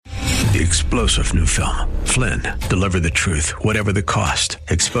The explosive new film, Flynn, deliver the truth, whatever the cost,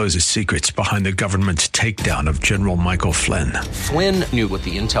 exposes secrets behind the government's takedown of General Michael Flynn. Flynn knew what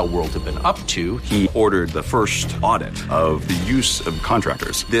the intel world had been up to. He ordered the first audit of the use of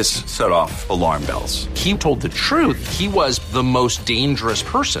contractors. This set off alarm bells. He told the truth. He was the most dangerous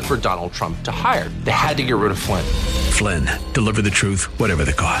person for Donald Trump to hire. They had to get rid of Flynn. Flynn, deliver the truth, whatever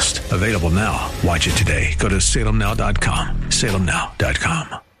the cost. Available now. Watch it today. Go to salemnow.com.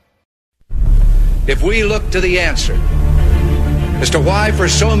 salemnow.com. If we look to the answer as to why for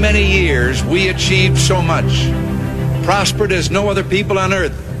so many years we achieved so much, prospered as no other people on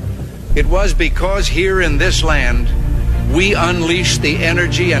earth, it was because here in this land we unleashed the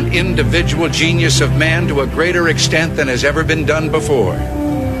energy and individual genius of man to a greater extent than has ever been done before.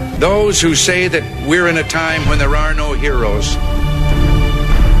 Those who say that we're in a time when there are no heroes,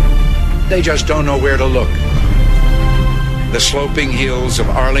 they just don't know where to look. The sloping hills of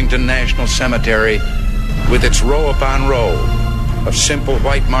Arlington National Cemetery, with its row upon row of simple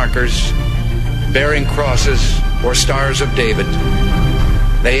white markers bearing crosses or stars of David,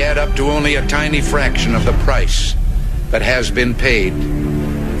 they add up to only a tiny fraction of the price that has been paid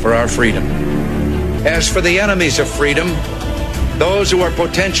for our freedom. As for the enemies of freedom, those who are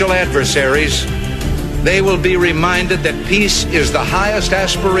potential adversaries, they will be reminded that peace is the highest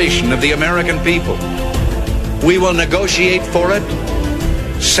aspiration of the American people. We will negotiate for it,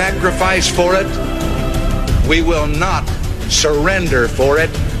 sacrifice for it. We will not surrender for it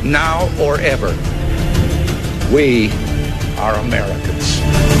now or ever. We are Americans.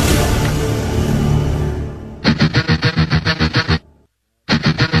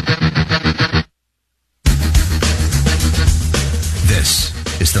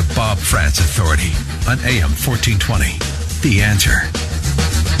 This is the Bob Frantz Authority on AM 1420. The Answer.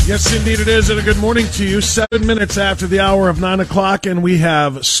 Yes, indeed it is, and a good morning to you. 7 minutes after the hour of 9 o'clock, and we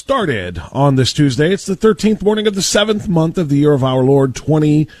have started on this Tuesday. It's the 13th morning of the 7th month of the year of our Lord,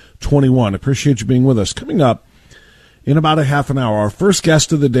 2021. Appreciate you being with us. Coming up in about a half an hour, our first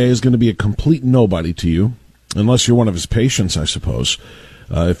guest of the day is going to be a complete nobody to you, unless you're one of his patients, I suppose.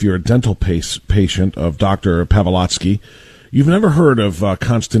 If you're a dental patient of Dr. Pavolotsky, you've never heard of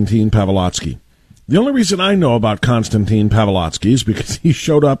Konstantin Pavolotsky. The only reason I know about Konstantin Pavolotsky is because he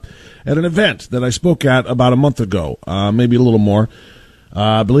showed up at an event that I spoke at about a month ago, maybe a little more.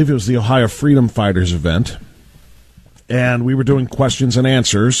 I believe it was the Ohio Freedom Fighters event. And we were doing questions and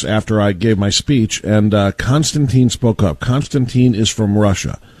answers after I gave my speech, and Konstantin spoke up. Konstantin is from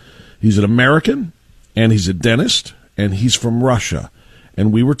Russia. He's an American, and he's a dentist, and he's from Russia.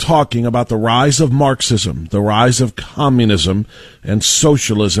 And we were talking about the rise of Marxism, the rise of communism and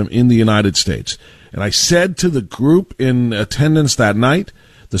socialism in the United States. And I said to the group in attendance that night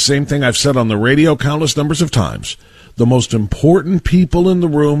the same thing I've said on the radio countless numbers of times. The most important people in the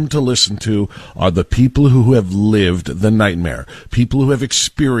room to listen to are the people who have lived the nightmare, people who have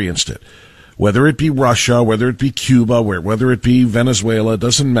experienced it. Whether it be Russia, whether it be Cuba, whether it be Venezuela,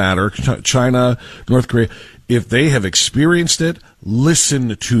 doesn't matter, China, North Korea. If they have experienced it,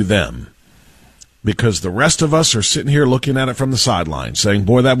 listen to them. Because the rest of us are sitting here looking at it from the sidelines, saying,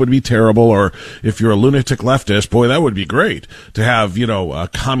 boy, that would be terrible. Or if you're a lunatic leftist, boy, that would be great to have,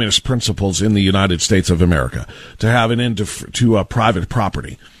 communist principles in the United States of America, to have an end to private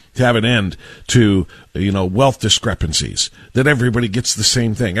property, to have an end to, wealth discrepancies, that everybody gets the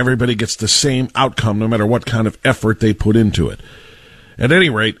same thing. Everybody gets the same outcome no matter what kind of effort they put into it. At any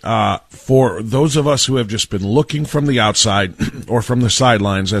rate, for those of us who have just been looking from the outside or from the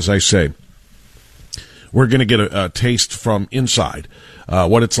sidelines, as I say, we're going to get a taste from inside,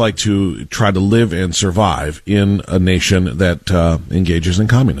 what it's like to try to live and survive in a nation that engages in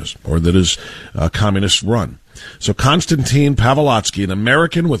communism or that is communist run. So Konstantin Pavolotsky, an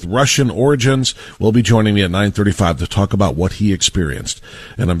American with Russian origins, will be joining me at 9:35 to talk about what he experienced.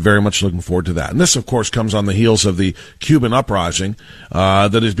 And I'm very much looking forward to that. And this, of course, comes on the heels of the Cuban uprising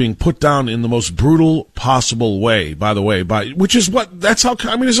that is being put down in the most brutal possible way, by the way, that's how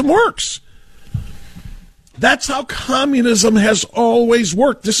communism works. That's how communism has always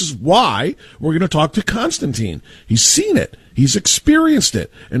worked. This is why we're going to talk to Konstantin. He's seen it. He's experienced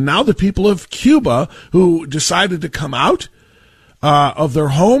it. And now the people of Cuba who decided to come out of their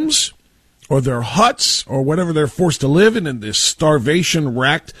homes or their huts or whatever they're forced to live in this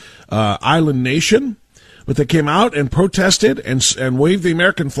starvation-racked island nation, but they came out and protested and waved the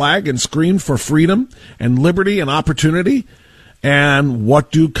American flag and screamed for freedom and liberty and opportunity. And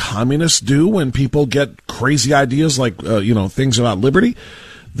what do communists do when people get crazy ideas like, things about liberty?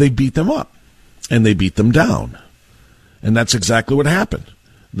 They beat them up and they beat them down. And that's exactly what happened.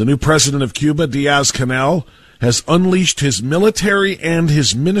 The new president of Cuba, Diaz-Canel, has unleashed his military and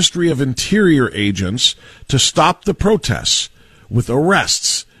his Ministry of Interior agents to stop the protests with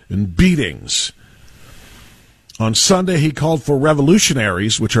arrests and beatings. On Sunday, he called for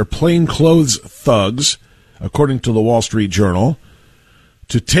revolutionaries, which are plainclothes thugs, according to the Wall Street Journal,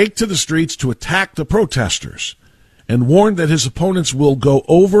 to take to the streets to attack the protesters, and warned that his opponents will go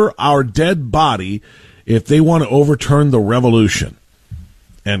over our dead body if they want to overturn the revolution.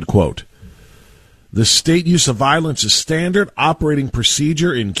 End quote. The state use of violence is standard operating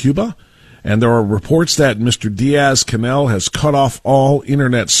procedure in Cuba, and there are reports that Mr. Diaz-Canel has cut off all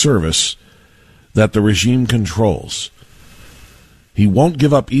internet service that the regime controls. He won't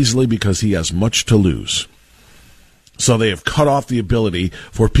give up easily because he has much to lose. So they have cut off the ability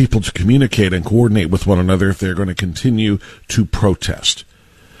for people to communicate and coordinate with one another if they're going to continue to protest.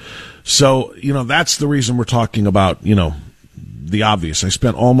 So, that's the reason we're talking about, the obvious. I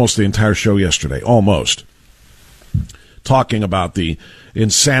spent almost the entire show yesterday, talking about the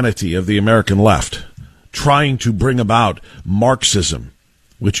insanity of the American left, trying to bring about Marxism,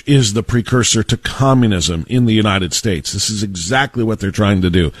 which is the precursor to communism in the United States. This is exactly what they're trying to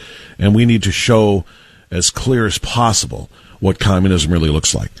do, and we need to show as clear as possible what communism really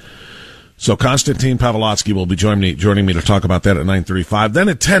looks like. So Konstantin Pavolotsky will be joining me to talk about that at 9:35. Then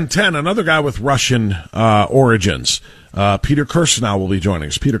at 10:10, another guy with Russian origins, Peter Kirsanow, will be joining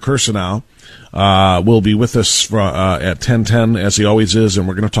us. Peter Kirsanow will be with us at 10:10, as he always is, and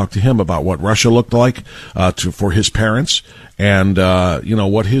we're going to talk to him about what Russia looked like for his parents, and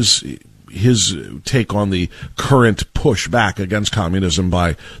what his take on the current push back against communism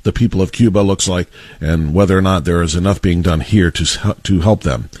by the people of Cuba looks like, and whether or not there is enough being done here to help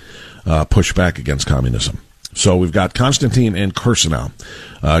them push back against communism. So we've got Konstantin and Kirsanow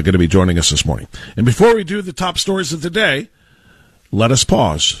going to be joining us this morning. And before we do the top stories of the day, let us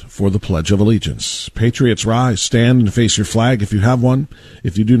pause for the Pledge of Allegiance. Patriots, rise, stand, and face your flag if you have one.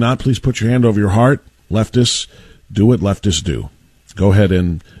 If you do not, please put your hand over your heart. Leftists, do what leftists do. Go ahead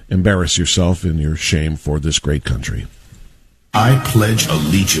and embarrass yourself in your shame for this great country. I pledge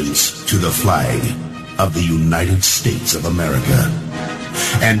allegiance to the flag of the United States of America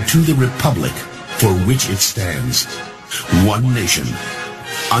and to the republic for which it stands, one nation,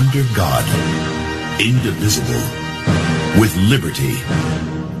 under God, indivisible, with liberty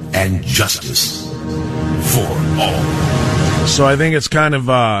and justice for all. So I think it's kind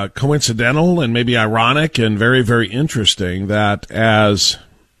of coincidental and maybe ironic and very, very interesting that as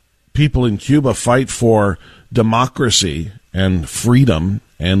people in Cuba fight for democracy and freedom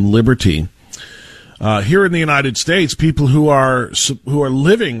and liberty, here in the United States, people who are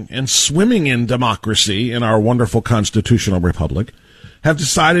living and swimming in democracy in our wonderful constitutional republic have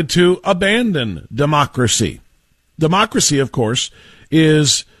decided to abandon democracy. Democracy, of course,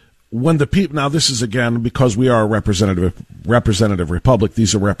 is when the people, now this is again because we are a representative republic,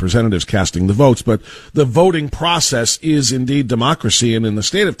 these are representatives casting the votes, but the voting process is indeed democracy. And in the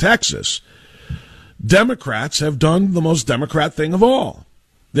state of Texas, Democrats have done the most Democrat thing of all.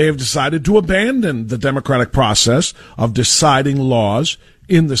 They have decided to abandon the democratic process of deciding laws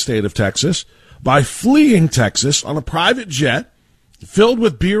in the state of Texas by fleeing Texas on a private jet filled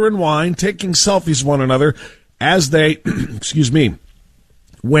with beer and wine, taking selfies with one another as they,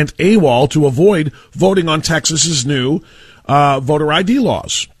 went AWOL to avoid voting on Texas's new voter ID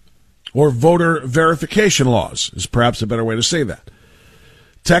laws, or voter verification laws is perhaps a better way to say that.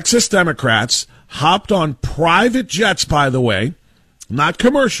 Texas Democrats hopped on private jets, by the way, not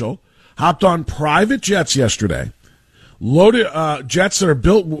commercial, hopped on private jets yesterday, loaded jets that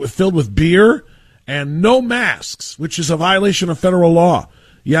are filled with beer and no masks, which is a violation of federal law.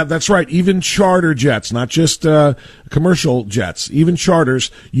 Yeah, that's right. Even charter jets, not just commercial jets, even charters,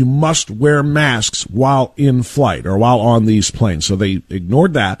 you must wear masks while in flight or while on these planes. So they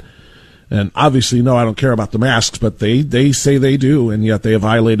ignored that. And obviously, no, I don't care about the masks, but they say they do, and yet they have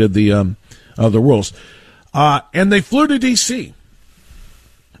violated the rules. And they flew to D.C.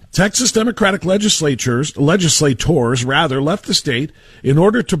 Texas Democratic legislators left the state in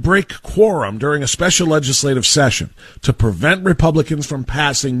order to break quorum during a special legislative session to prevent Republicans from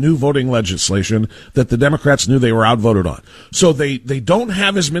passing new voting legislation that the Democrats knew they were outvoted on. So they don't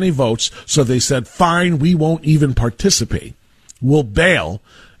have as many votes, so they said, fine, we won't even participate. We'll bail,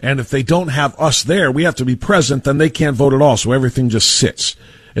 and if they don't have us there, we have to be present, then they can't vote at all, so everything just sits.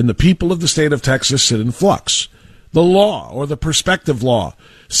 And the people of the state of Texas sit in flux. The law, or the prospective law,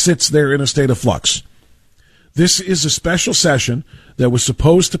 sits there in a state of flux. This is a special session that was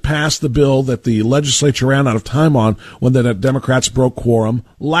supposed to pass the bill that the legislature ran out of time on when the Democrats broke quorum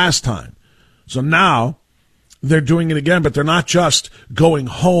last time. So now they're doing it again, but they're not just going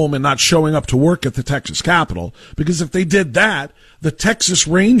home and not showing up to work at the Texas Capitol, because if they did that, the Texas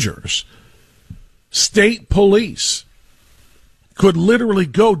Rangers, state police, could literally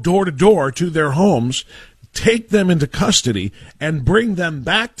go door to door to their homes, take them into custody, and bring them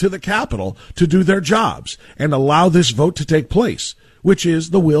back to the Capitol to do their jobs and allow this vote to take place, which is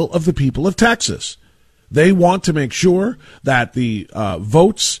the will of the people of Texas. They want to make sure that the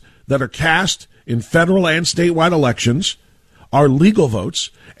votes that are cast in federal and statewide elections are legal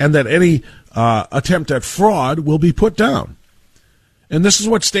votes, and that any attempt at fraud will be put down. And this is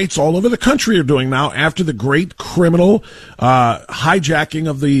what states all over the country are doing now after the great criminal hijacking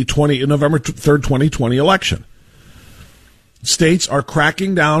of the November 3rd, 2020 election. States are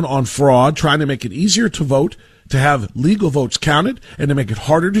cracking down on fraud, trying to make it easier to vote, to have legal votes counted, and to make it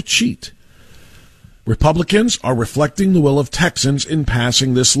harder to cheat. Republicans are reflecting the will of Texans in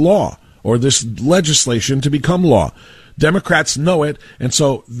passing this law, or this legislation to become law. Democrats know it, and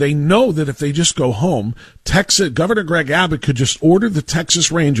so they know that if they just go home, Governor Greg Abbott could just order the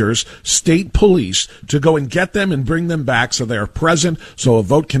Texas Rangers, state police, to go and get them and bring them back so they are present so a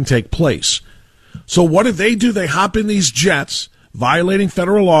vote can take place. So what do? They hop in these jets, violating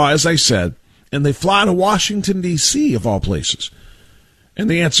federal law, as I said, and they fly to Washington, D.C., of all places. And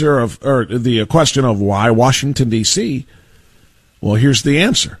the question of why Washington, D.C., well, here's the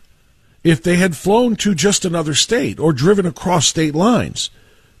answer. If they had flown to just another state or driven across state lines,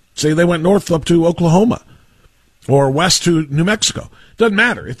 say they went north up to Oklahoma or west to New Mexico, doesn't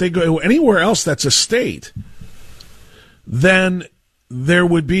matter. If they go anywhere else that's a state, then there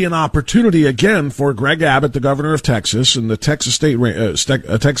would be an opportunity again for Greg Abbott, the governor of Texas, and the Texas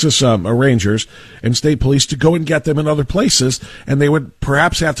Texas Rangers and state police to go and get them in other places, and they would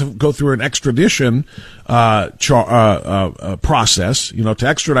perhaps have to go through an extradition process, to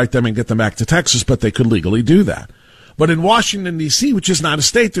extradite them and get them back to Texas, but they could legally do that. But in Washington, D.C., which is not a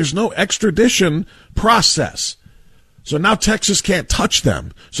state, there's no extradition process. So now Texas can't touch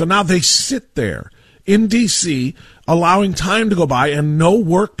them. So now they sit there in D.C., allowing time to go by and no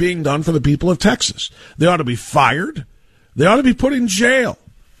work being done for the people of Texas. They ought to be fired. They ought to be put in jail.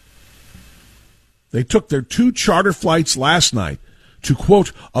 They took their 2 charter flights last night to,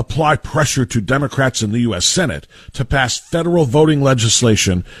 quote, apply pressure to Democrats in the U.S. Senate to pass federal voting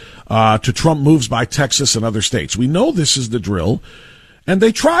legislation to trump moves by Texas and other states. We know this is the drill, and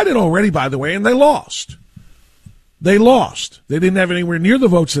they tried it already, by the way, and they lost. They lost. They didn't have anywhere near the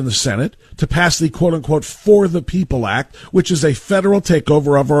votes in the Senate to pass the quote-unquote For the People Act, which is a federal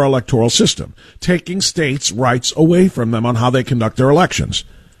takeover of our electoral system, taking states' rights away from them on how they conduct their elections.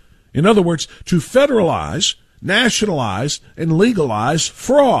 In other words, to federalize, nationalize, and legalize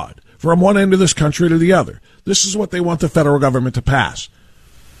fraud from one end of this country to the other. This is what they want the federal government to pass.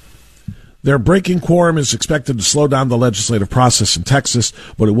 Their breaking quorum is expected to slow down the legislative process in Texas,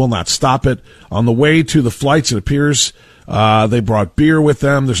 but it will not stop it. On the way to the flights, it appears they brought beer with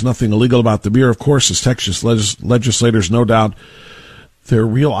them. There's nothing illegal about the beer, of course, as Texas legislators, no doubt, their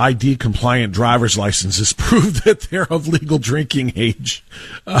real ID-compliant driver's licenses prove that they're of legal drinking age.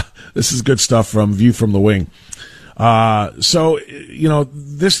 This is good stuff from View from the Wing.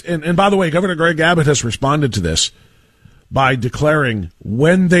 This, and by the way, Governor Greg Abbott has responded to this by declaring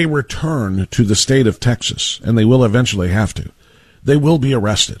when they return to the state of Texas, and they will eventually have to, they will be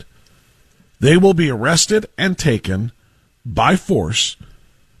arrested. They will be arrested and taken by force,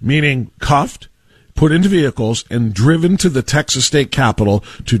 meaning cuffed, put into vehicles, and driven to the Texas state capitol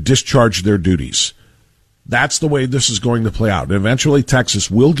to discharge their duties. That's the way this is going to play out. And eventually, Texas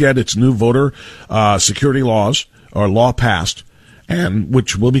will get its new voter security laws, or law passed, and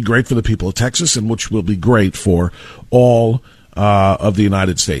which will be great for the people of Texas and which will be great for all of the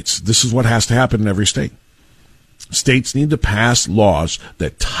United States. This is what has to happen in every state. States need to pass laws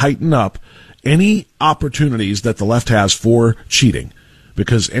that tighten up any opportunities that the left has for cheating,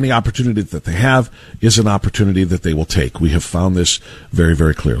 because any opportunity that they have is an opportunity that they will take. We have found this very,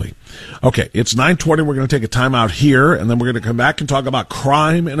 very clearly. Okay, it's 9:20. We're going to take a time out here, and then we're going to come back and talk about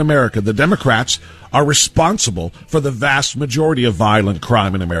crime in America. The Democrats are responsible for the vast majority of violent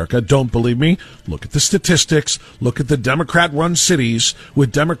crime in America. Don't believe me? Look at the statistics. Look at the Democrat-run cities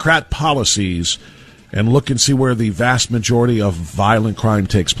with Democrat policies, and look and see where the vast majority of violent crime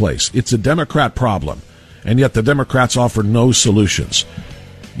takes place. It's a Democrat problem, and yet the Democrats offer no solutions.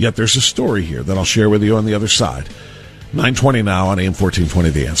 Yet there's a story here that I'll share with you on the other side. 9:20 now on AM 1420,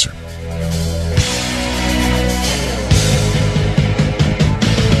 The Answer.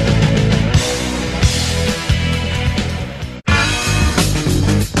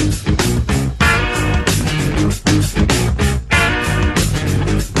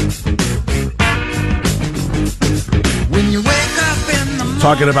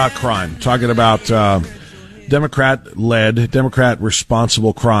 Talking about crime, talking about Democrat-led,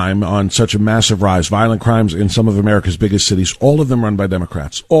 Democrat-responsible crime on such a massive rise. Violent crimes in some of America's biggest cities, all of them run by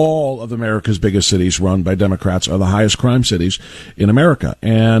Democrats. All of America's biggest cities run by Democrats are the highest crime cities in America.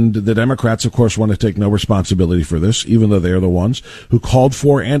 And the Democrats, of course, want to take no responsibility for this, even though they are the ones who called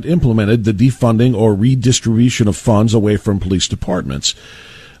for and implemented the defunding or redistribution of funds away from police departments.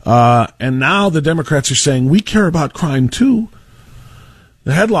 And now the Democrats are saying, we care about crime too.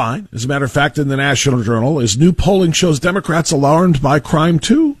 The headline, as a matter of fact, in the National Journal, is new polling shows Democrats alarmed by crime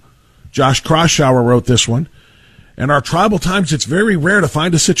too. Josh Kraushaar wrote this one. In our tribal times, it's very rare to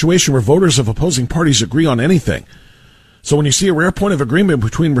find a situation where voters of opposing parties agree on anything. So when you see a rare point of agreement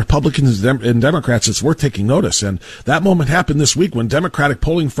between Republicans and Democrats, it's worth taking notice. And that moment happened this week when Democratic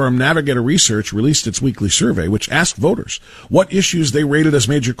polling firm Navigator Research released its weekly survey, which asked voters what issues they rated as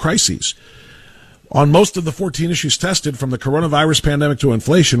major crises. On most of the 14 issues tested, from the coronavirus pandemic to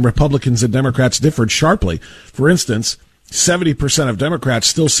inflation, Republicans and Democrats differed sharply. For instance, 70% of Democrats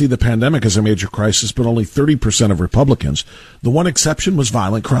still see the pandemic as a major crisis, but only 30% of Republicans. The one exception was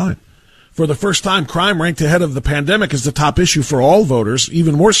violent crime. For the first time, crime ranked ahead of the pandemic as the top issue for all voters.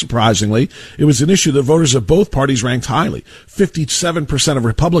 Even more surprisingly, it was an issue that voters of both parties ranked highly. 57% of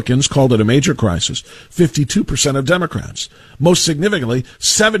Republicans called it a major crisis, 52% of Democrats. Most significantly,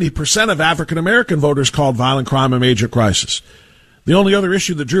 70% of African American voters called violent crime a major crisis. The only other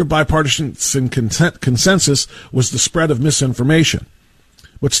issue that drew bipartisan consensus was the spread of misinformation.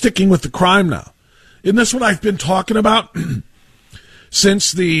 But sticking with the crime now, isn't this what I've been talking about?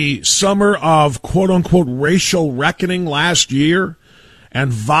 Since the summer of quote-unquote racial reckoning last year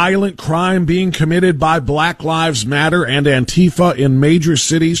and violent crime being committed by Black Lives Matter and Antifa in major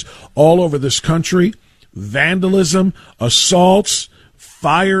cities all over this country, vandalism, assaults,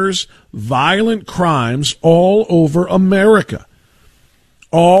 fires, violent crimes all over America.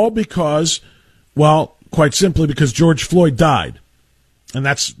 All because, well, quite simply because George Floyd died. And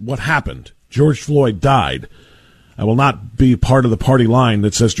that's what happened. George Floyd died. I will not be part of the party line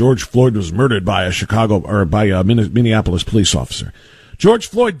that says George Floyd was murdered by a Minneapolis police officer. George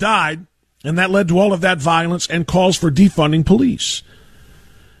Floyd died, and that led to all of that violence and calls for defunding police.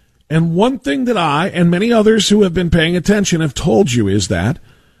 And one thing that I and many others who have been paying attention have told you is that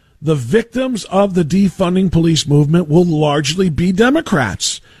the victims of the defunding police movement will largely be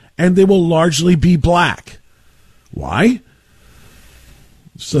Democrats, and they will largely be black. Why?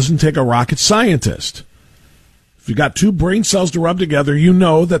 This doesn't take a rocket scientist. If you've got two brain cells to rub together, you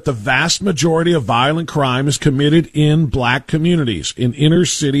know that the vast majority of violent crime is committed in black communities, in inner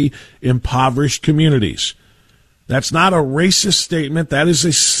city, impoverished communities. That's not a racist statement. That is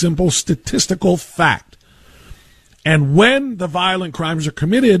a simple statistical fact. And when the violent crimes are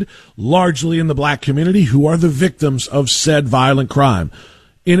committed, largely in the black community, who are the victims of said violent crime?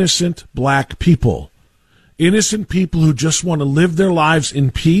 Innocent black people. Innocent people who just want to live their lives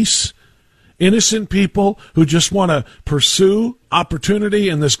in peace. Innocent people who just want to pursue opportunity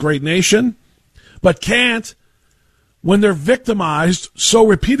in this great nation, but can't when they're victimized so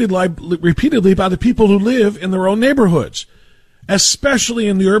repeatedly by the people who live in their own neighborhoods, especially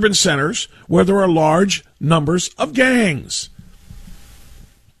in the urban centers where there are large numbers of gangs.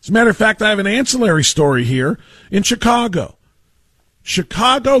 As a matter of fact, I have an ancillary story here in Chicago.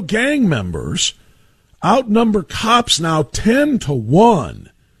 Chicago gang members outnumber cops now 10-1.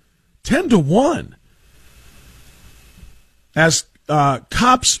 10-1 as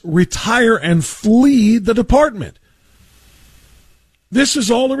cops retire and flee the department. This is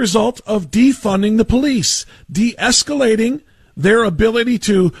all a result of defunding the police, de-escalating their ability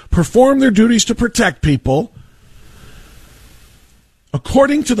to perform their duties to protect people.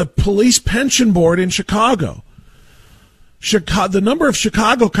 According to the Police Pension Board in Chicago, the number of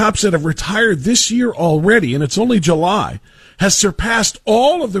Chicago cops that have retired this year already, and it's only July, has surpassed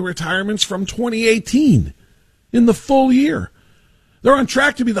all of the retirements from 2018 in the full year. They're on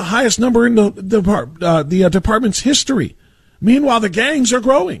track to be the highest number in the department's history. Meanwhile, the gangs are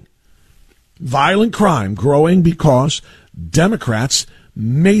growing. Violent crime growing because Democrats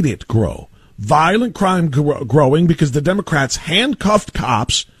made it grow. Violent crime growing because the Democrats handcuffed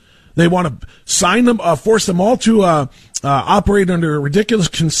cops. They want to sign them, force them all to operate under ridiculous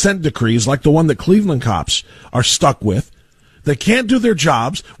consent decrees like the one that Cleveland cops are stuck with. They can't do their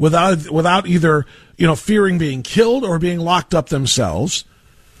jobs without either, fearing being killed or being locked up themselves.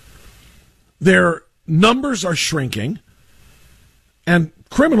 Their numbers are shrinking, and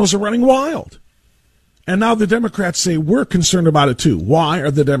criminals are running wild. And now the Democrats say we're concerned about it too. Why are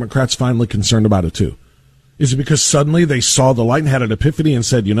the Democrats finally concerned about it too? Is it because suddenly they saw the light and had an epiphany and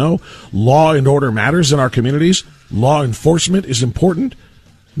said, law and order matters in our communities? Law enforcement is important?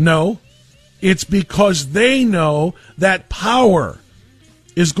 No, it's because they know that power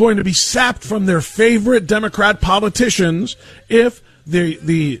is going to be sapped from their favorite Democrat politicians if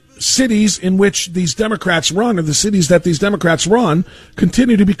the cities in which these Democrats run, or the cities that these Democrats run,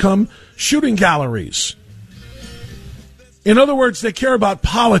 continue to become shooting galleries. In other words, they care about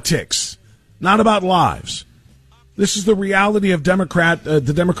politics, not about lives. This is the reality of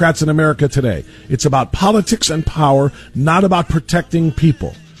the Democrats in America today. It's about politics and power, not about protecting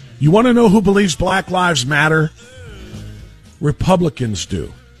people. You want to know who believes Black Lives Matter? Republicans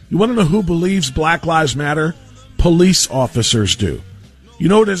do. You want to know who believes Black Lives Matter? Police officers do. You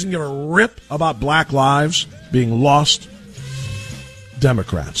know who doesn't give a rip about black lives being lost?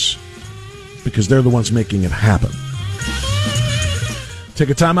 Democrats. Because they're the ones making it happen. Take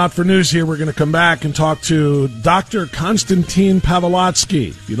a time out for news here. We're going to come back and talk to Dr. Konstantin Pavolotsky.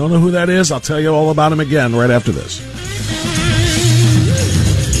 If you don't know who that is, I'll tell you all about him again right after this.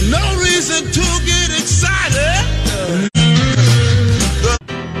 No reason to get excited.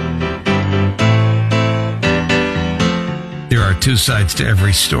 There are two sides to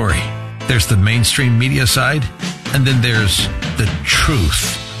every story. There's the mainstream media side, and then there's the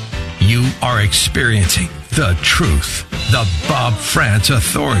truth. You are experiencing the truth. The Bob France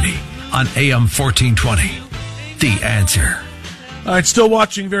Authority on AM 1420. The Answer. All right, still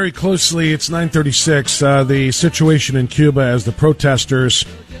watching very closely. It's 9:36. The situation in Cuba as the protesters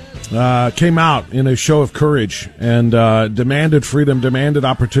came out in a show of courage and demanded freedom, demanded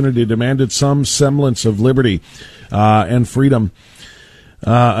opportunity, demanded some semblance of liberty and freedom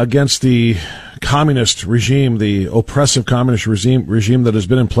against the communist regime, the oppressive communist regime that has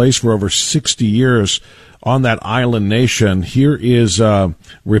been in place for over 60 years on that island nation. Here is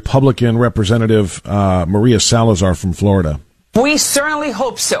Republican Representative Maria Salazar from Florida. We certainly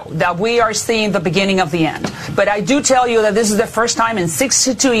hope so, that we are seeing the beginning of the end. But I do tell you that this is the first time in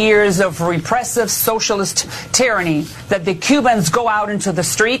 62 years of repressive socialist tyranny that the Cubans go out into the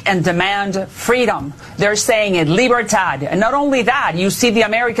street and demand freedom. They're saying it, libertad. And not only that, you see the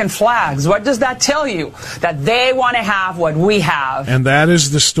American flags. What does that tell you? That they want to have what we have. And that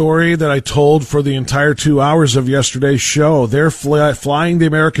is the story that I told for the entire 2 hours of yesterday's show. They're flying the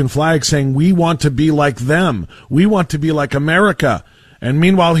American flag saying, we want to be like them. We want to be like America. And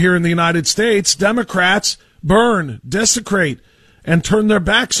meanwhile, here in the United States, Democrats burn, desecrate, and turn their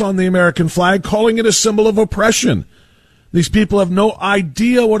backs on the American flag, calling it a symbol of oppression. These people have no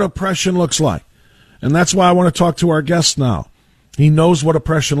idea what oppression looks like. And that's why I want to talk to our guest now. He knows what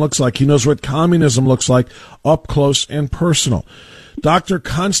oppression looks like. He knows what communism looks like up close and personal. Dr.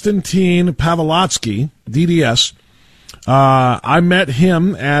 Konstantin Pavolotsky, DDS, I met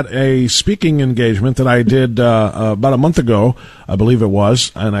him at a speaking engagement that I did about a month ago, I believe it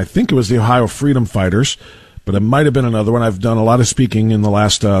was, and I think it was the Ohio Freedom Fighters, but it might have been another one. I've done a lot of speaking in the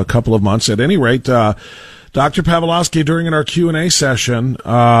last couple of months. At any rate, Dr. Pavolotsky, during our Q&A session,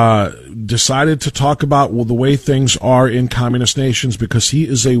 decided to talk about the way things are in communist nations because he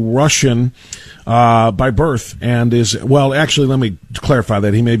is a Russian by birth and is, well, actually, let me clarify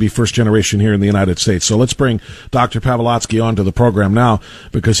that. He may be first generation here in the United States. So let's bring Dr. Pavolotsky onto the program now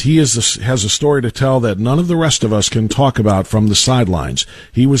because he has a story to tell that none of the rest of us can talk about from the sidelines.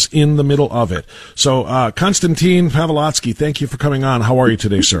 He was in the middle of it. So, Konstantin Pavolotsky, thank you for coming on. How are you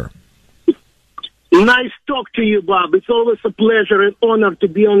today, sir? Nice talk to you, Bob. It's always a pleasure and honor to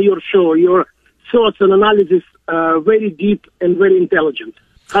be on your show. Your thoughts and analysis are very deep and very intelligent.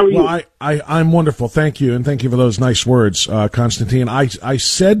 How are you? Well, I'm wonderful. Thank you, and thank you for those nice words, Konstantin. I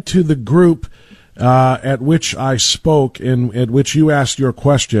said to the group at which I spoke and at which you asked your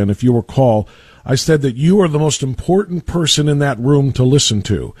question, if you recall, I said that you are the most important person in that room to listen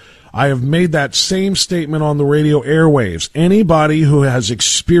to. I have made that same statement on the radio airwaves. Anybody who has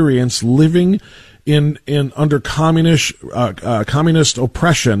experience living in under communist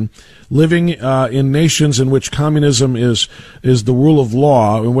oppression, living in nations in which communism is the rule of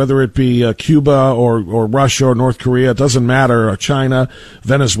law, and whether it be Cuba or Russia or North Korea, it doesn't matter, or China,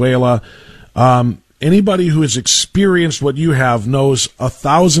 Venezuela. Anybody who has experienced what you have knows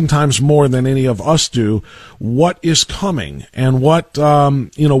 1,000 times more than any of us do what is coming and what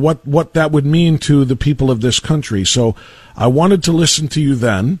that would mean to the people of this country. So I wanted to listen to you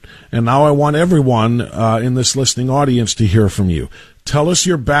then, and now I want everyone in this listening audience to hear from you. Tell us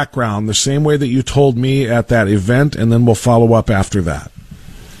your background the same way that you told me at that event, and then we'll follow up after that.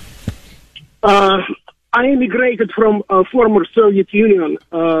 I immigrated from former Soviet Union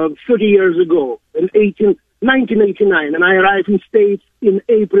 30 years ago in 1989, and I arrived in States in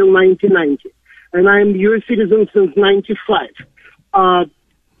April 1990. And I am a U.S. citizen since 95.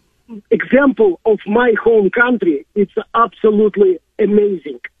 example of my home country, it's absolutely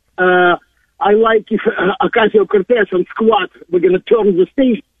amazing. I like if Ocasio-Cortez and Squad, we're going to turn the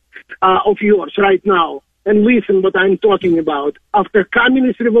stage of yours right now and listen what I'm talking about. After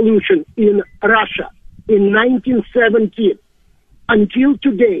communist revolution in Russia in 1917, until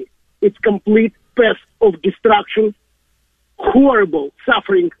today, it's complete path of destruction, horrible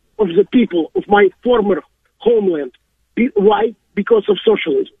suffering of the people of my former homeland. Why? Because of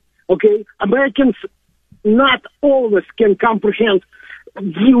socialism. Okay? Americans not always can comprehend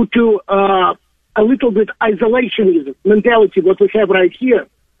due to a little bit isolationism mentality what we have right here,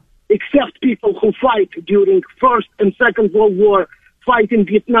 except people who fight during First and Second World War, fight in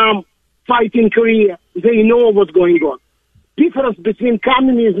Vietnam, fight in Korea, they know what's going on. Difference between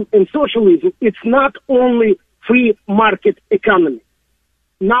communism and socialism, it's not only free market economy.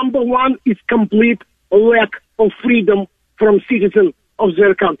 Number one is complete lack of freedom from citizens of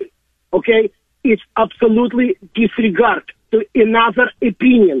their country. Okay? It's absolutely disregard to another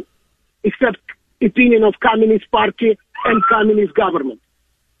opinion, except opinion of Communist Party and Communist government.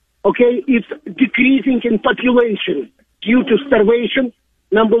 Okay? It's decreasing in population due to starvation,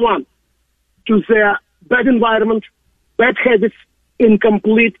 number one, to the bad environment, bad habits,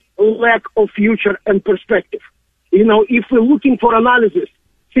 incomplete lack of future and perspective. You know, if we're looking for analysis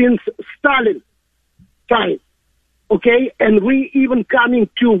since Stalin time, okay, and we even coming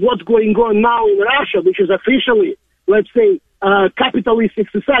to what's going on now in Russia, which is officially, let's say, capitalistic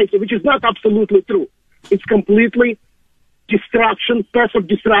society, which is not absolutely true. It's completely destruction, path of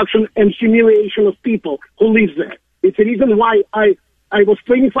destruction and humiliation of people who live there. It's the reason why I was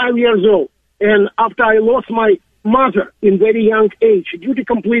 25 years old, and after I lost my mother in very young age, due to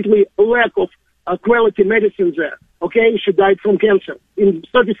completely lack of quality medicine there, okay, she died from cancer in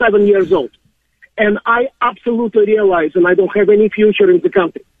 37 years old. And I absolutely realized, and I don't have any future in the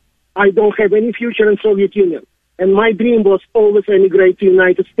country. I don't have any future in Soviet Union. And my dream was always emigrate to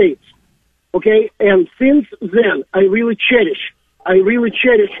United States. Okay? And since then, I really cherish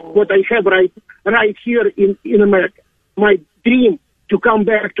what I have right here in America. My dream to come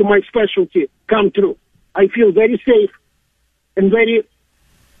back to my specialty come true. I feel very safe and I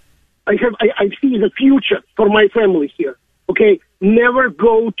see the future for my family here. Okay? Never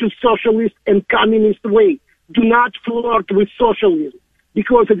go to socialist and communist way. Do not flirt with socialism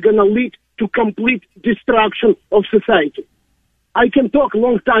because it's going to lead to complete destruction of society. I can talk a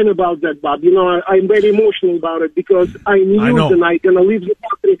long time about that, Bob. You know, I'm very emotional about it because I knew that I'm going to leave the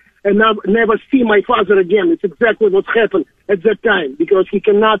country and never see my father again. It's exactly what happened at that time because he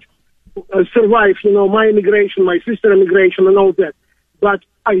cannot survive, you know, my immigration, my sister immigration and all that. But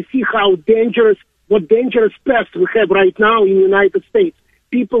I see how what dangerous path we have right now in the United States.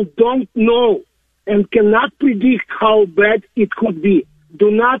 People don't know and cannot predict how bad it could be. Do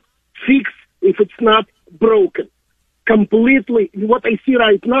not fix if it's not broken. Completely, what I see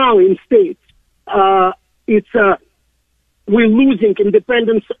right now in states, we're losing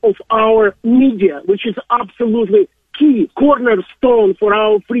independence of our media, which is absolutely key, cornerstone for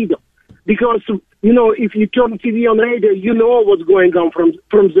our freedom. Because, you know, if you turn TV on radio, you know what's going on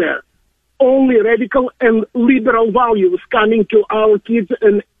from there. Only radical and liberal values coming to our kids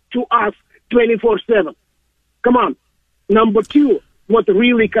and to us 24/7. Come on. Number two, what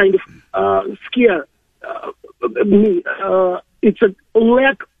really kind of scare me, it's a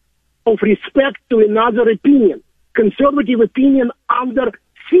lack of respect to another opinion. Conservative opinion under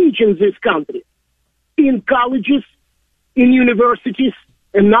siege in this country. In colleges, in universities,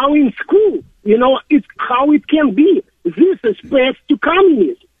 and now in school. You know, it's how it can be. This is path to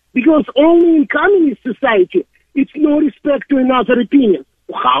communism. Because only in communist society, it's no respect to another opinion.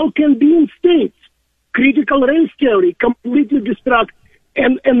 How can be in states? Critical race theory completely destruct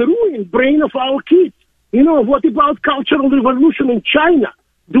and ruin brain of our kids. You know, what about Cultural Revolution in China?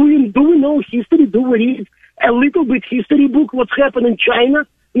 Do we know history? Do we read a little bit history book what's happened in China?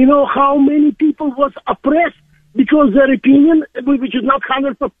 You know, how many people was oppressed because their opinion, which is not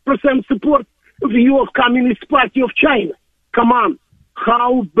 100% support view of Communist Party of China. Come on.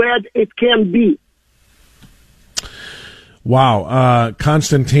 How bad it can be. Wow.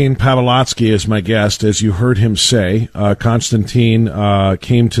 Konstantin Pavolotsky is my guest, as you heard him say. Konstantin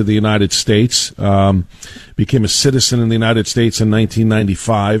came to the United States, became a citizen in the United States in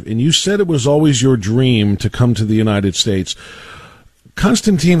 1995, and you said it was always your dream to come to the United States.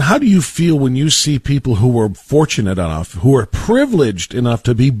 Konstantin, how do you feel when you see people who were fortunate enough, who are privileged enough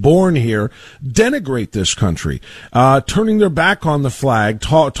to be born here, denigrate this country, turning their back on the flag,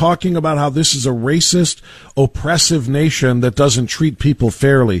 talking about how this is a racist, oppressive nation that doesn't treat people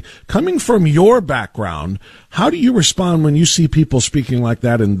fairly? Coming from your background, how do you respond when you see people speaking like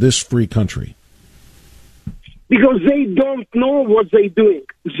that in this free country? Because they don't know what they're doing.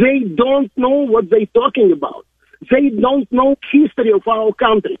 They don't know what they're talking about. They don't know history of our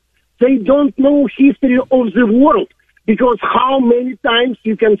country. They don't know history of the world. Because how many times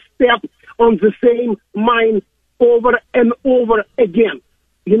you can step on the same mine over and over again?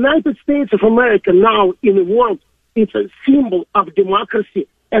 United States of America now in the world, it's a symbol of democracy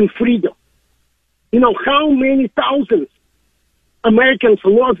and freedom. You know, how many thousands Americans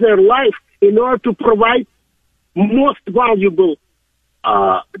lost their life in order to provide most valuable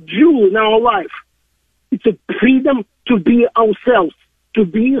jewel in our life? It's a freedom to be ourselves, to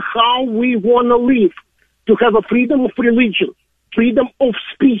be how we want to live, to have a freedom of religion, freedom of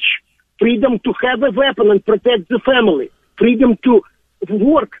speech, freedom to have a weapon and protect the family, freedom to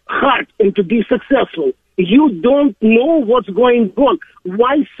work hard and to be successful. You don't know what's going on.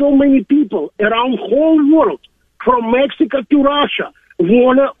 Why so many people around the whole world, from Mexico to Russia,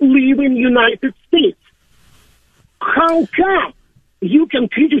 want to live in the United States? How come you can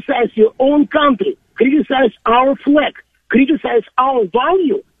criticize your own country, criticize our flag, criticize our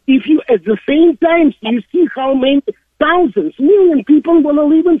value, if you at the same time you see how many thousands, million people want to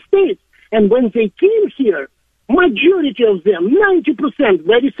live in states? And when they came here, majority of them, 90%,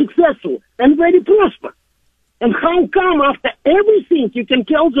 very successful and very prosperous. And how come after everything you can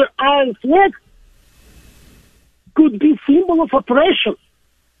tell that our flag could be symbol of oppression?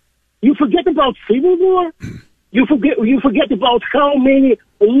 You forget about civil war. You forget about how many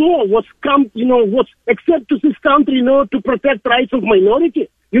law was accepted to this country in order to protect rights of minority.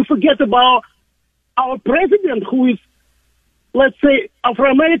 You forget about our president, who is, let's say,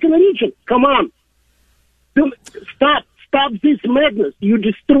 Afro-American origin. Come on. Stop this madness. You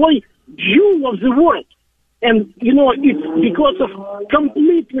destroy jewel of the world. And, it's because of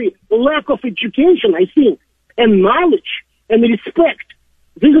completely lack of education, I think, and knowledge and respect.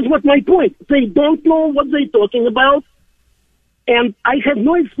 This is what my point. They don't know what they're talking about, and I have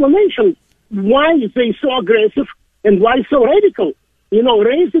no explanation why they're so aggressive and why so radical.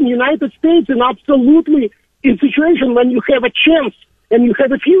 Raised in the United States and absolutely in situation when you have a chance and you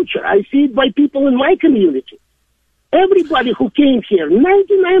have a future. I see it by people in my community. Everybody who came here,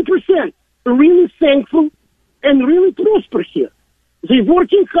 99%, really thankful and really prosper here. They're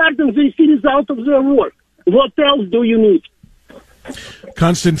working hard and they see result of their work. What else do you need?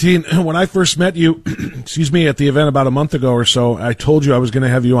 Konstantin, when I first met you, at the event about a month ago or so, I told you I was going to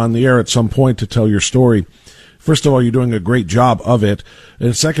have you on the air at some point to tell your story. First of all, you're doing a great job of it.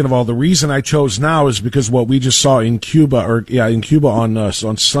 And second of all, the reason I chose now is because what we just saw in Cuba,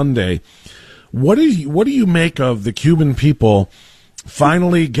 on Sunday. What do you make of the Cuban people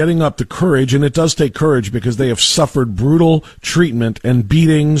finally getting up the courage, and it does take courage because they have suffered brutal treatment and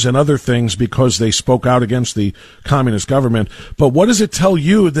beatings and other things because they spoke out against the communist government. But what does it tell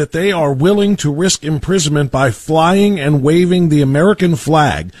you that they are willing to risk imprisonment by flying and waving the American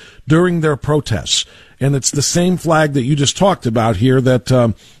flag during their protests? And it's the same flag that you just talked about here that,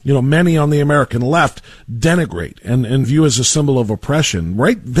 many on the American left denigrate and view as a symbol of oppression.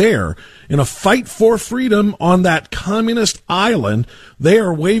 Right there, in a fight for freedom on that communist island, they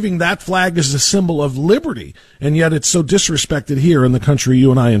are waving that flag as a symbol of liberty. And yet it's so disrespected here in the country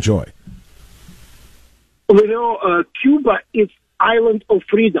you and I enjoy. Cuba is island of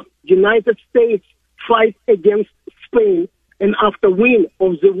freedom. United States fight against Spain. And after win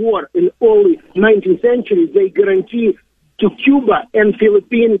of the war in early 19th century, they guarantee to Cuba and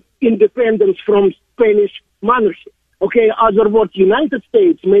Philippines independence from Spanish monarchy. Okay, other words, United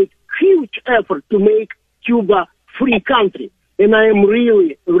States make huge effort to make Cuba free country. And I am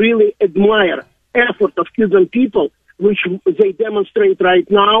really, really admire effort of Cuban people, which they demonstrate right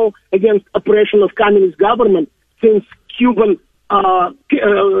now against oppression of communist government since Cuban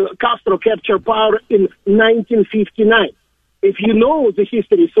Castro captured power in 1959. If you know the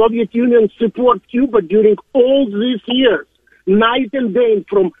history, Soviet Union support Cuba during all these years, night and day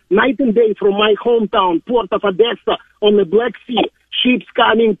from my hometown, port of Odessa on the Black Sea, ships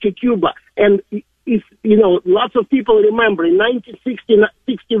coming to Cuba. And, lots of people remember in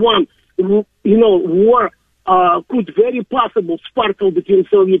 1961, war could very possible sparkle between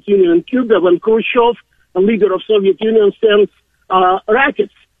Soviet Union and Cuba when Khrushchev, a leader of Soviet Union, sends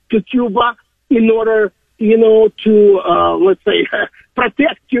rockets to Cuba in order to,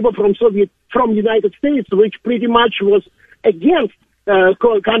 protect Cuba from United States, which pretty much was against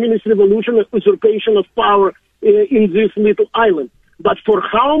communist revolution, usurpation of power in this little island. But for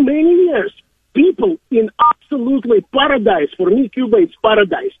how many years people in absolutely paradise, for me Cuba it's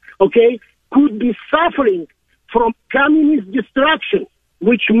paradise, okay, could be suffering from communist destruction,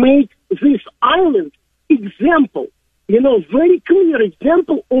 which made this island example, very clear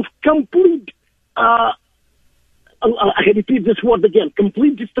example of complete, I repeat this word again,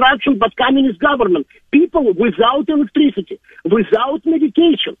 complete destruction by communist government. People without electricity, without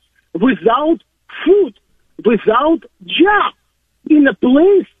medication, without food, without job, in a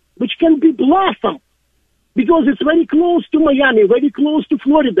place which can be blossom, because it's very close to Miami, very close to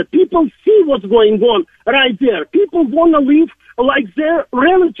Florida. People see what's going on right there. People want to live like their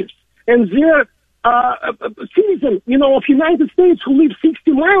relatives and their citizens, of United States who live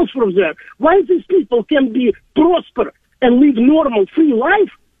 60 miles from there. Why these people can be prosper and live normal, free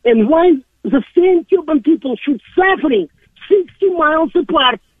life, and why the same Cuban people should suffering 60 miles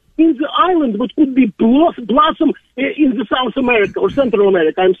apart in the island, which could be blossom in the South America or Central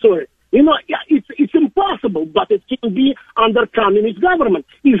America, I'm sorry. It's impossible, but it can be under communist government.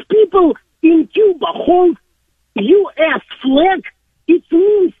 If people in Cuba hold U.S. flag, it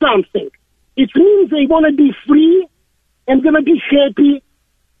means something. It means they want to be free and going to be happy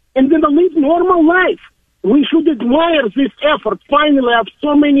and going to live normal life. We should admire this effort, finally, after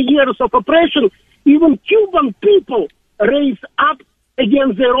so many years of oppression. Even Cuban people raise up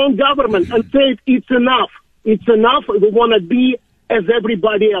against their own government and say it's enough. It's enough. We want to be as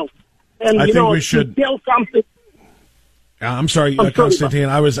everybody else. And, I think we should tell something. I'm sorry, Konstantin.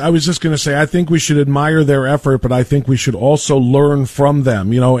 I was just going to say, I think we should admire their effort, but I think we should also learn from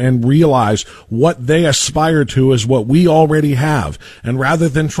them, and realize what they aspire to is what we already have. And rather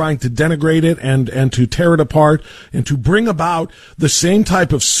than trying to denigrate it and to tear it apart and to bring about the same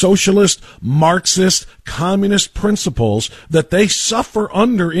type of socialist, Marxist, communist principles that they suffer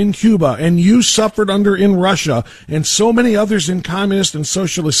under in Cuba and you suffered under in Russia and so many others in communist and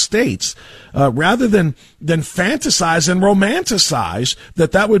socialist states, rather than fantasize and romanticize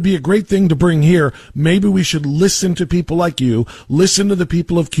that would be a great thing to bring here, maybe we should listen to people like you, listen to the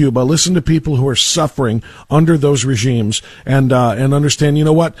people of Cuba, listen to people who are suffering under those regimes, and understand,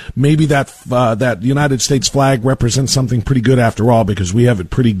 maybe that United States flag represents something pretty good after all, because we have it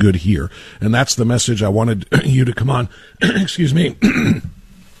pretty good here. And that's the message I wanted you to come on, excuse me,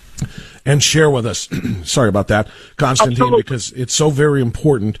 and share with us. Sorry about that, Konstantin, Absolutely. Because it's so very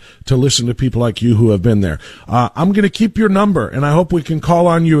important to listen to people like you who have been there. I'm going to keep your number, and I hope we can call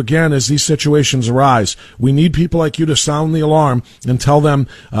on you again as these situations arise. We need people like you to sound the alarm and tell them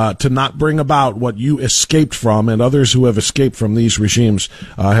to not bring about what you escaped from and others who have escaped from these regimes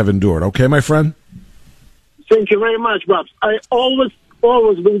have endured. Okay, my friend? Thank you very much, Babs. I always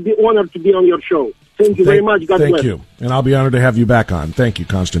will be honored to be on your show. Thank you very much. God bless. Thank you. And I'll be honored to have you back on. Thank you,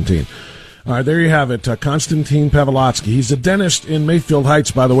 Konstantin. All right, there you have it. Konstantin Pavolotsky. He's a dentist in Mayfield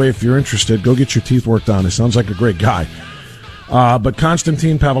Heights, by the way. If you're interested, go get your teeth worked on. He sounds like a great guy. But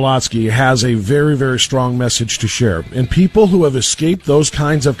Konstantin Pavolotsky has a very, very strong message to share. And people who have escaped those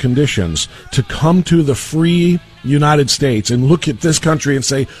kinds of conditions to come to the free United States and look at this country and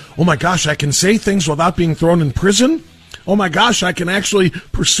say, oh my gosh, I can say things without being thrown in prison? Oh my gosh, I can actually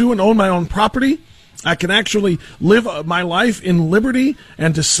pursue and own my own property? I can actually live my life in liberty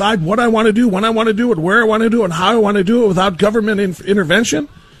and decide what I want to do, when I want to do it, where I want to do it, and how I want to do it without government intervention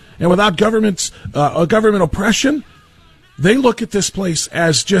and without government oppression. They look at this place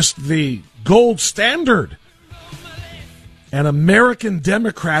as just the gold standard. And American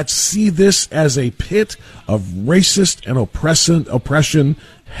Democrats see this as a pit of racist and oppression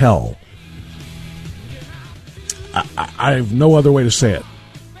hell. I have no other way to say it.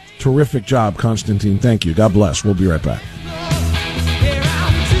 Terrific job, Konstantin. Thank you. God bless. We'll be right back.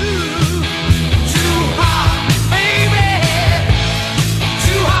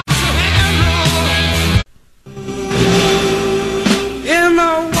 In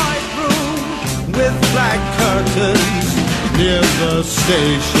a white room with black curtains near the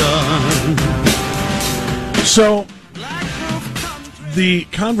station. So, the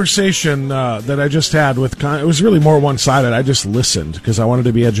conversation that I just had with it was really more one-sided. I just listened because I wanted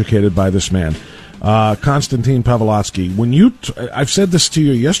to be educated by this man, Konstantin Pavolotsky. When I've said this to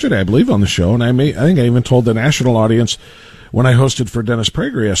you yesterday, I believe, on the show, and I think I even told the national audience when I hosted for Dennis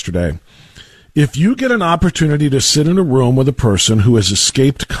Prager yesterday. If you get an opportunity to sit in a room with a person who has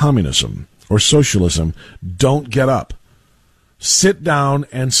escaped communism or socialism, don't get up. Sit down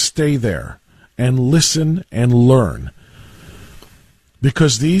and stay there and listen and learn.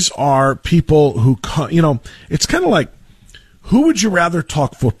 Because these are people who, it's kind of like, who would you rather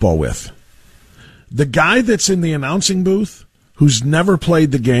talk football with? The guy that's in the announcing booth who's never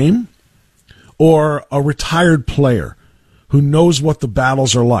played the game, or a retired player who knows what the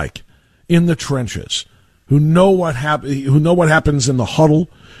battles are like in the trenches, who know what happens in the huddle,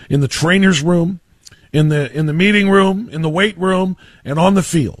 in the trainer's room, in the meeting room, in the weight room, and on the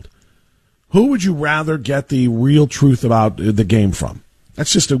field? Who would you rather get the real truth about the game from?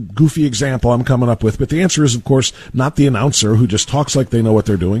 That's just a goofy example I'm coming up with, but the answer is, of course, not the announcer who just talks like they know what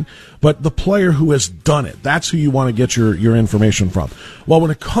they're doing, but the player who has done it. That's who you want to get your information from. Well, when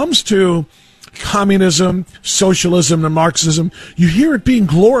it comes to communism, socialism, and Marxism, you hear it being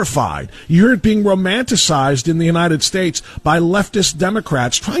glorified. You hear it being romanticized in the United States by leftist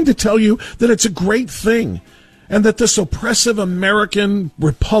Democrats trying to tell you that it's a great thing, and that this oppressive American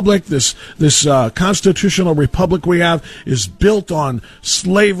republic, this constitutional republic we have, is built on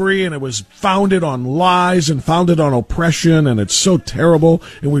slavery, and it was founded on lies and founded on oppression, and it's so terrible,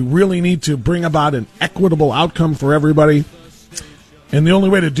 and we really need to bring about an equitable outcome for everybody. And the only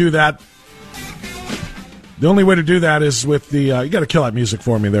way to do that is with the you got to kill that music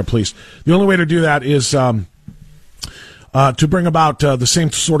for me there, please. The only way to do that is to bring about the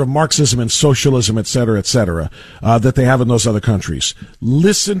same sort of Marxism and socialism, et cetera, that they have in those other countries.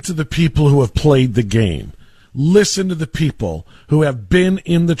 Listen to the people who have played the game. Listen to the people who have been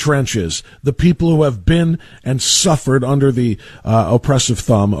in the trenches, the people who have been and suffered under the oppressive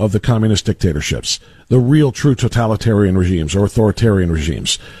thumb of the communist dictatorships, the real true totalitarian regimes or authoritarian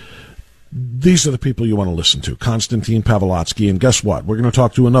regimes. These are the people you want to listen to, Konstantin, Pavolotsky, and guess what? We're going to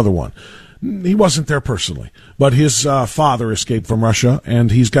talk to another one. He wasn't there personally, but his father escaped from Russia,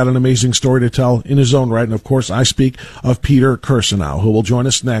 and he's got an amazing story to tell in his own right. And, of course, I speak of Peter Kirsanow, who will join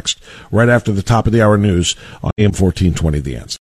us next, right after the top of the hour news on AM 1420, The Answer.